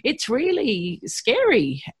 It's really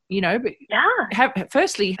scary, but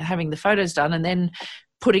firstly, having the photos done and then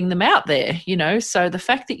putting them out there, so the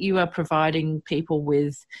fact that you are providing people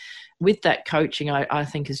with that coaching, I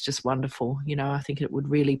think is just wonderful. I think it would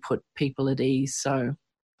really put people at ease. So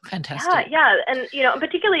fantastic. Yeah. And,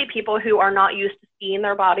 particularly people who are not used to seeing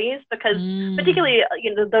their bodies because particularly,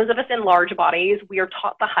 those of us in large bodies, we are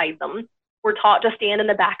taught to hide them. We're taught to stand in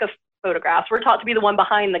the back of photographs. We're taught to be the one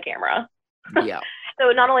behind the camera. Yeah.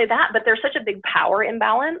 So not only that, but there's such a big power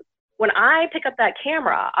imbalance. When I pick up that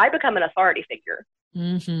camera, I become an authority figure.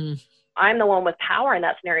 I'm the one with power in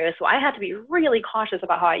that scenario, so I have to be really cautious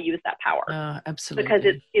about how I use that power. Absolutely,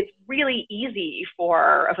 because it's really easy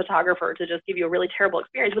for a photographer to just give you a really terrible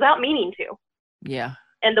experience without meaning to. Yeah.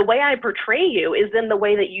 And the way I portray you is then the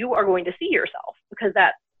way that you are going to see yourself, because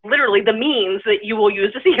that's literally the means that you will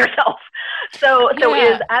use to see yourself. So it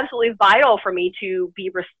is absolutely vital for me to be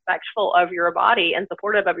respectful of your body and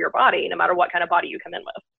supportive of your body, no matter what kind of body you come in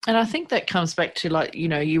with. And I think that comes back to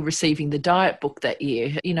you receiving the diet book that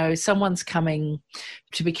year. Someone's coming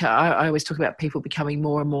I always talk about people becoming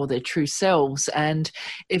more and more their true selves. And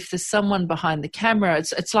if there's someone behind the camera,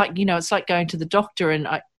 it's like, it's like going to the doctor. And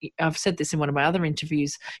I've said this in one of my other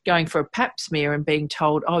interviews, going for a pap smear and being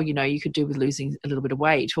told, oh, you could do with losing a little bit of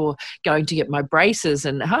weight, or going to get my braces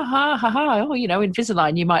and oh,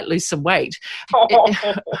 Invisalign, you might lose some weight.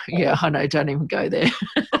 Yeah, I know, don't even go there.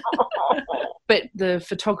 But the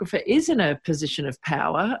photographer is in a position of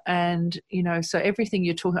power, and, so everything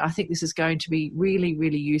you're talking, I think this is going to be really,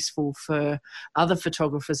 really useful for other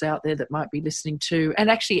photographers out there that might be listening to, and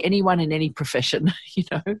actually anyone in any profession,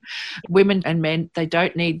 women and men, they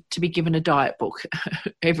don't need to be given a diet book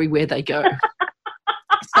everywhere they go.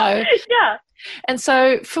 So, yeah. And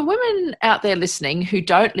so for women out there listening who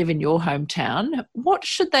don't live in your hometown, what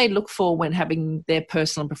should they look for when having their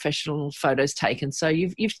personal and professional photos taken? So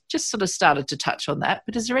you've just sort of started to touch on that,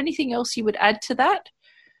 but is there anything else you would add to that?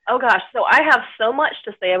 Oh gosh, so I have so much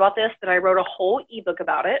to say about this that I wrote a whole ebook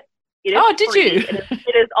about it. Oh, did free. You?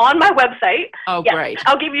 It is on my website. Oh, yeah, great.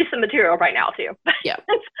 I'll give you some material right now too. Yeah.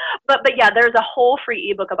 but yeah, there's a whole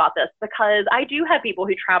free ebook about this, because I do have people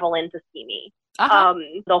who travel in to see me. Uh-huh.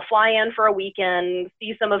 They'll fly in for a weekend,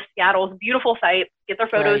 see some of Seattle's beautiful sights, get their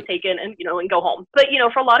photos taken, and and go home. But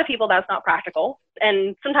for a lot of people, that's not practical.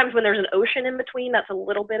 And sometimes when there's an ocean in between, that's a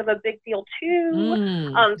little bit of a big deal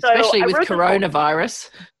too. Especially with coronavirus.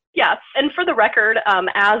 Yes. And for the record,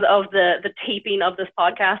 as of the taping of this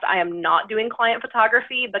podcast, I am not doing client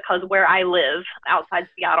photography, because where I live outside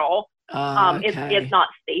Seattle, it's not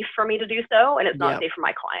safe for me to do so, and it's not safe for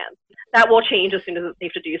my clients. That will change as soon as it's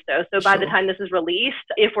safe to do so. So by the time this is released,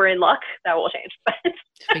 if we're in luck, that will change.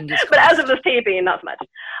 But as of this taping, not so much.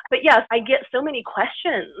 But yes, I get so many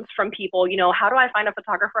questions from people, how do I find a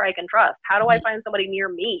photographer I can trust? How do I find somebody near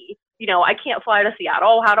me? I can't fly to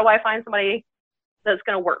Seattle. How do I find somebody that's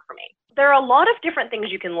going to work for me? There are a lot of different things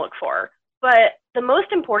you can look for, but the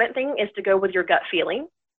most important thing is to go with your gut feeling.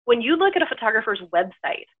 When you look at a photographer's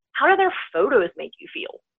website, how do their photos make you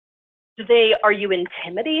feel? Are you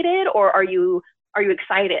intimidated, or are you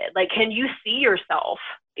excited? Like, can you see yourself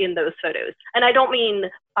in those photos? And I don't mean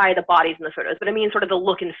by the bodies in the photos, but I mean sort of the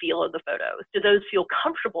look and feel of the photos. Do those feel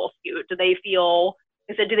comfortable to you? Do they feel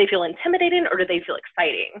intimidating, or do they feel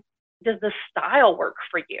exciting? Does the style work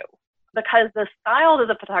for you? Because the style that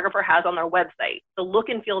the photographer has on their website, the look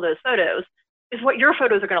and feel of those photos, is what your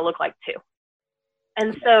photos are going to look like too.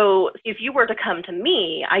 And so if you were to come to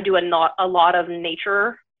me, I do a lot of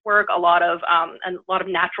nature work, a lot of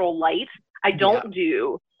natural light. I don't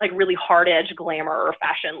do like really hard edge glamour or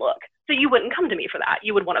fashion look. So you wouldn't come to me for that.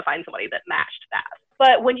 You would want to find somebody that matched that.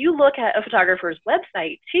 But when you look at a photographer's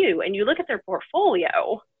website too, and you look at their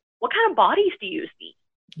portfolio, what kind of bodies do you see?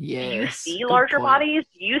 Yes. Do you see larger bodies?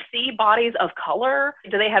 Do you see bodies of color?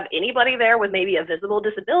 Do they have anybody there with maybe a visible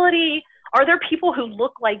disability? Are there people who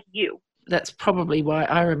look like you? That's probably why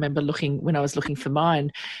I remember when I was looking for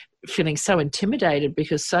mine, feeling so intimidated,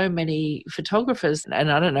 because so many photographers,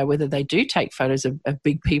 and I don't know whether they do take photos of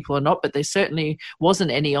big people or not, but there certainly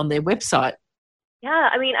wasn't any on their website. Yeah,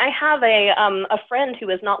 I mean, I have a friend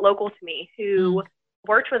who is not local to me who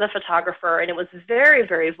worked with a photographer, and it was very,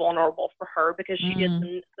 very vulnerable for her, because she did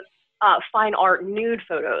some fine art nude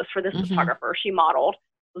photos for this photographer she modeled.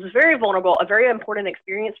 It was very vulnerable, a very important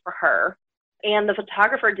experience for her. And the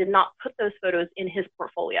photographer did not put those photos in his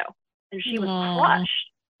portfolio. And she was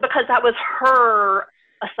crushed, because that was her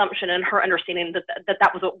assumption and her understanding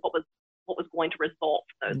that was what was going to result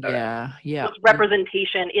from those photos. Yeah. Was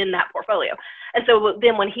representation in that portfolio. And so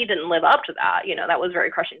then when he didn't live up to that, that was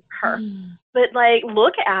very crushing for her. But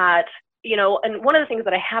look at, and one of the things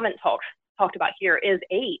that I haven't talked about here is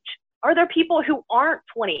age. Are there people who aren't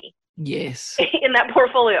 20? Yes. In that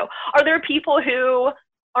portfolio? Are there people who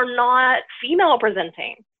are not female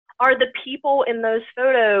presenting? Are the people in those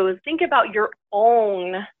photos, think about your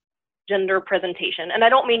own gender presentation. And I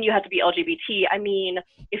don't mean you have to be LGBT. I mean,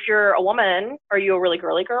 if you're a woman, are you a really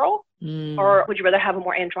girly girl? Or would you rather have a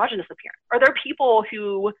more androgynous appearance? Are there people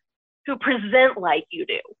who present like you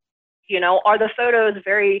do? Are the photos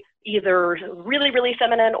either really, really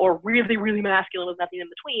feminine or really, really masculine with nothing in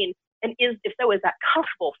between? And if so, is that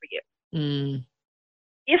comfortable for you?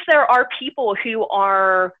 If there are people who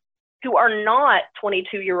are not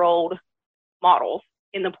 22-year-old models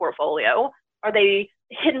in the portfolio, are they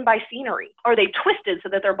hidden by scenery? Are they twisted so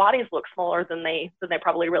that their bodies look smaller than they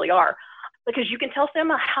probably really are? Because you can tell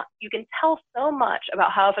so much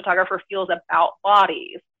about how a photographer feels about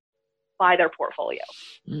bodies by their portfolio.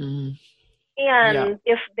 And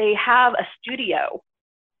if they have a studio,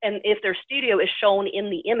 and if their studio is shown in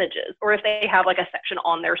the images, or if they have like a section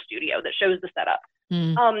on their studio that shows the setup,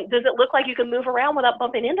 does it look like you can move around without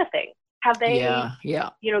bumping into things? Have they,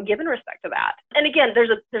 given respect to that? And again,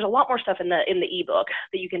 there's a lot more stuff in the ebook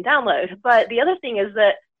that you can download. But the other thing is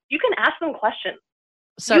that you can ask them questions.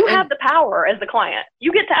 So you have the power as the client.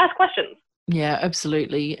 You get to ask questions. Yeah,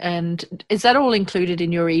 absolutely. And is that all included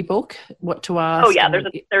in your ebook? What to ask? Oh yeah, there's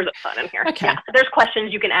a ton in here. Okay. Yeah, there's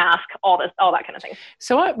questions you can ask, all that kind of thing.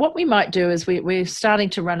 So what we might do is we're starting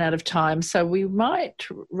to run out of time, so we might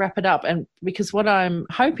wrap it up. And because what I'm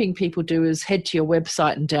hoping people do is head to your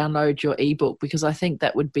website and download your ebook, because I think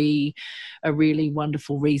that would be a really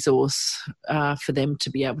wonderful resource for them to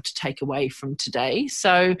be able to take away from today.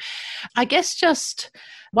 So I guess just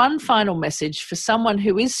one final message for someone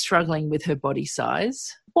who is struggling with her body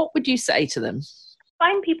size. What would you say to them?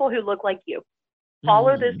 Find people who look like you.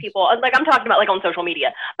 Follow those people. Like I'm talking about like on social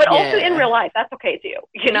media, but also in real life, that's okay too.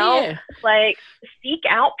 Like seek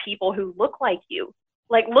out people who look like you.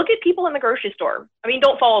 Like look at people in the grocery store. I mean,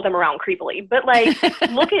 don't follow them around creepily, but like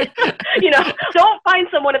look at, don't find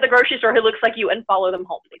someone at the grocery store who looks like you and follow them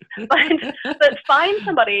home. But find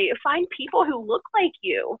people who look like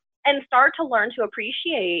you and start to learn to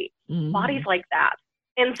appreciate bodies like that.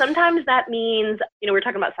 And sometimes that means, we were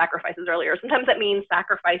talking about sacrifices earlier. Sometimes that means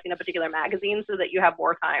sacrificing a particular magazine so that you have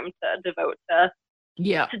more time to devote to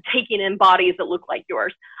taking in bodies that look like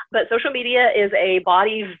yours. But social media is a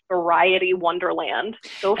body variety wonderland.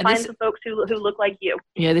 Go find some folks who look like you.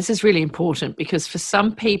 Yeah, this is really important because for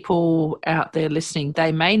some people out there listening,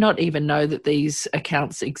 they may not even know that these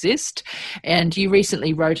accounts exist. And you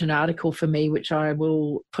recently wrote an article for me, which I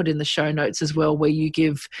will put in the show notes as well, where you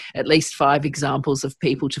give at least 5 examples of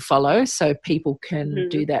people to follow so people can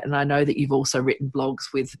do that. And I know that you've also written blogs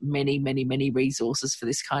with many, many, many resources for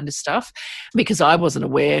this kind of stuff, because I wasn't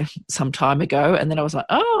aware some time ago. And then I was like,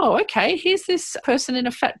 oh, okay, here's this person in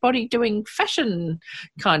a fat body doing fashion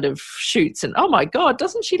kind of shoots. And oh my God,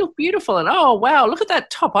 doesn't she look beautiful? And oh, wow, look at that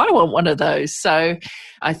top. I want one of those. So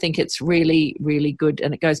I think it's really, really good.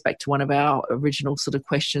 And it goes back to one of our original sort of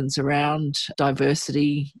questions around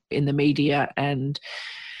diversity in the media, and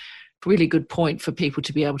really good point for people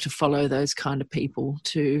to be able to follow those kind of people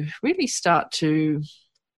to really start to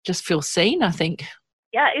just feel seen, I think.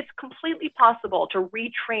 Yeah, it's completely possible to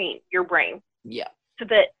retrain your brain so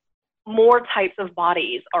that more types of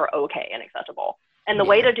bodies are okay and acceptable. And the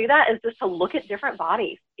way to do that is just to look at different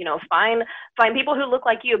bodies. Find people who look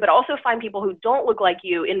like you, but also find people who don't look like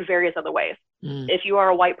you in various other ways. If you are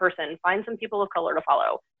a white person, find some people of color to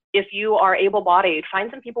follow. If you are able-bodied,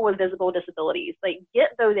 find some people with visible disabilities. Like, get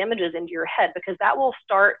those images into your head, because that will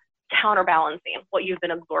start counterbalancing what you've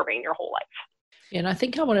been absorbing your whole life. And I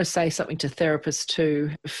think I want to say something to therapists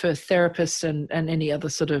too, for therapists and any other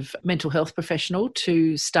sort of mental health professional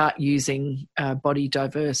to start using body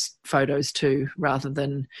diverse photos too, rather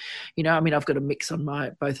than, I've got a mix on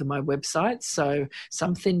both of my websites. So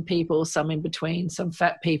some thin people, some in between, some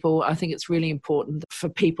fat people. I think it's really important for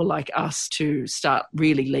people like us to start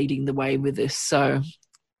really leading the way with this. So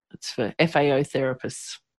it's for FAO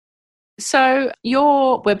therapists. So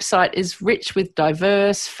your website is rich with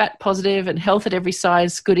diverse, fat positive and health at every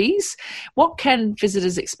size goodies. What can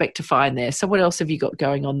visitors expect to find there? So what else have you got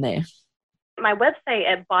going on there? My website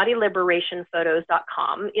at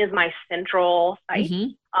bodyliberationphotos.com is my central site.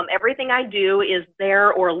 Everything I do is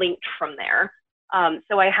there or linked from there.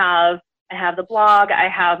 So I have the blog, I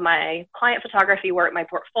have my client photography work, my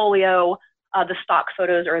portfolio, the stock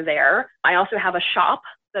photos are there. I also have a shop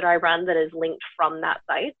that I run that is linked from that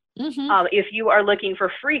site. If you are looking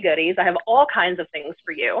for free goodies, I have all kinds of things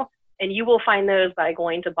for you, and you will find those by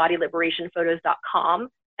going to bodyliberationphotos.com.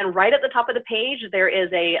 And right at the top of the page, there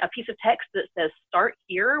is a piece of text that says "Start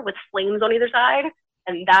Here" with flames on either side,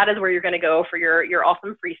 and that is where you're going to go for your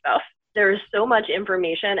awesome free stuff. There's so much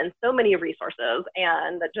information and so many resources,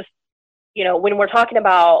 and just when we're talking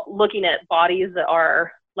about looking at bodies that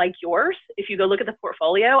are like yours, if you go look at the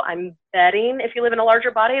portfolio, I'm betting if you live in a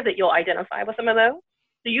larger body that you'll identify with some of those.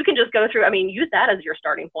 So you can just go through, use that as your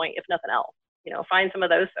starting point, if nothing else, find some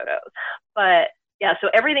of those photos. But yeah, so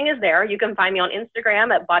everything is there. You can find me on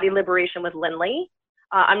Instagram at Body Liberation with Lindley.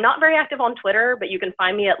 I'm not very active on Twitter, but you can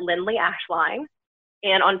find me at Lindley Ashline.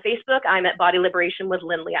 And on Facebook, I'm at Body Liberation with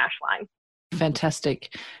Lindley Ashline.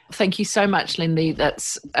 Fantastic. Thank you so much, Lindy.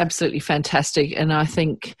 That's absolutely fantastic. And I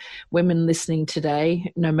think women listening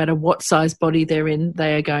today, no matter what size body they're in,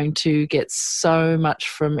 they are going to get so much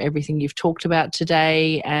from everything you've talked about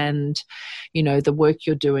today. And, the work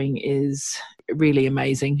you're doing is really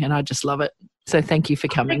amazing. And I just love it. So thank you for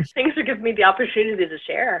coming. Thanks for giving me the opportunity to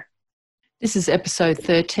share. This is episode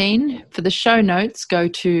 13. For the show notes, go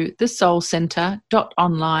to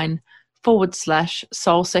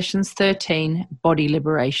thesoulcentre.online/Soul Sessions 13 Body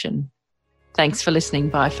Liberation. Thanks for listening.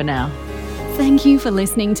 Bye for now. Thank you for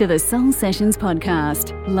listening to the Soul Sessions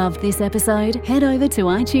podcast. Loved this episode? Head over to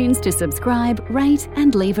iTunes to subscribe, rate,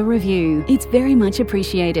 and leave a review. It's very much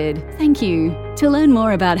appreciated. Thank you. To learn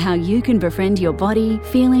more about how you can befriend your body,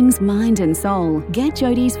 feelings, mind, and soul, get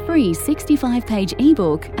Jodie's free 65-page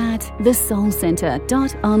ebook at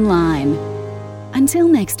thesoulcenter.online. Until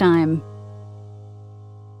next time.